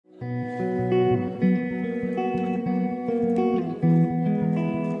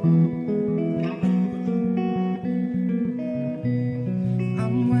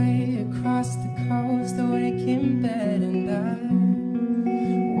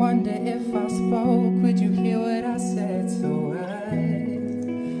wonder if I spoke, would you hear what I said? So I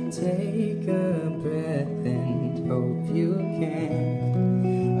take a breath and hope you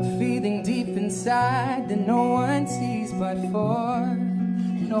can. A feeling deep inside that no one sees but for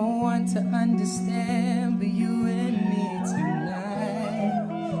no one to understand but you and me tonight.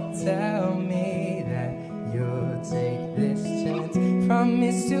 Tell me that you'll take this chance.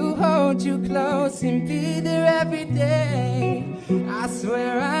 Promise to hold you close and be there every day. I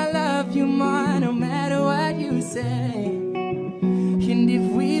swear I love you more no matter what you say. And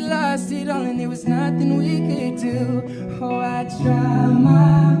if we lost it all and there was nothing we could do, oh, I try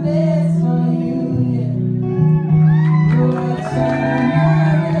my best for you, yeah. Oh, I try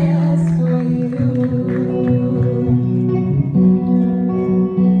my best for you.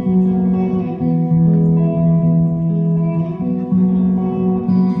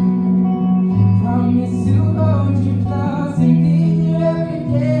 Promise to hold you close and be there every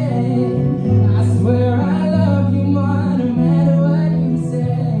day. I swear I love you more no matter what you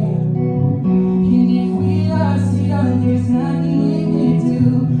say. And if we lost it all, there's nothing we can do.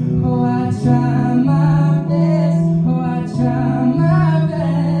 Oh, I try my best. Oh, I try my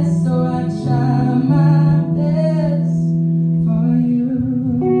best. Oh, I try my best for you.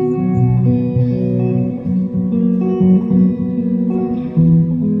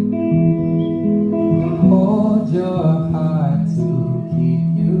 Hold your heart to keep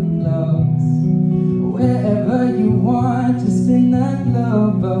you close. Wherever you want, just in the glow.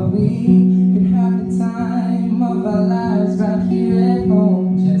 But we can have the time of our lives right here at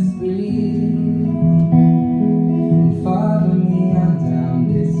home. Just breathe and follow me on down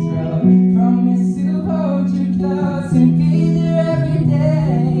this road. Promise to hold you close and be there every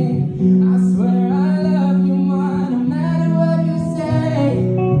day. I swear I love you more no matter what you say.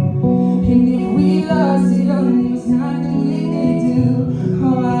 And if we lost it all, there's nothing we could do.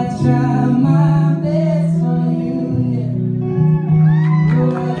 Oh, I try my best for you, yeah.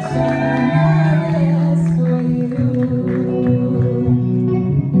 Oh, I try my best for you.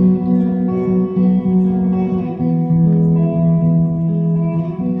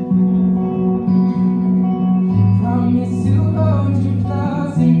 Promise to hold you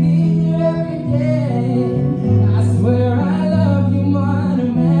close and be there every day. I swear I love you more no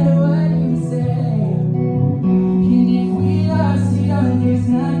matter what you say. And if we lost it all, there's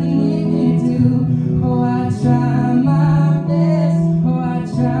nothing we can do. Oh, I try my best. Oh, I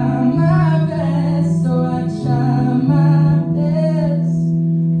try my best. Oh, I try my best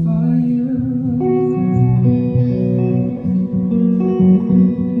for you.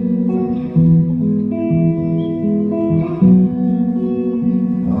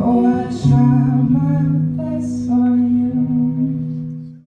 Oh, I try my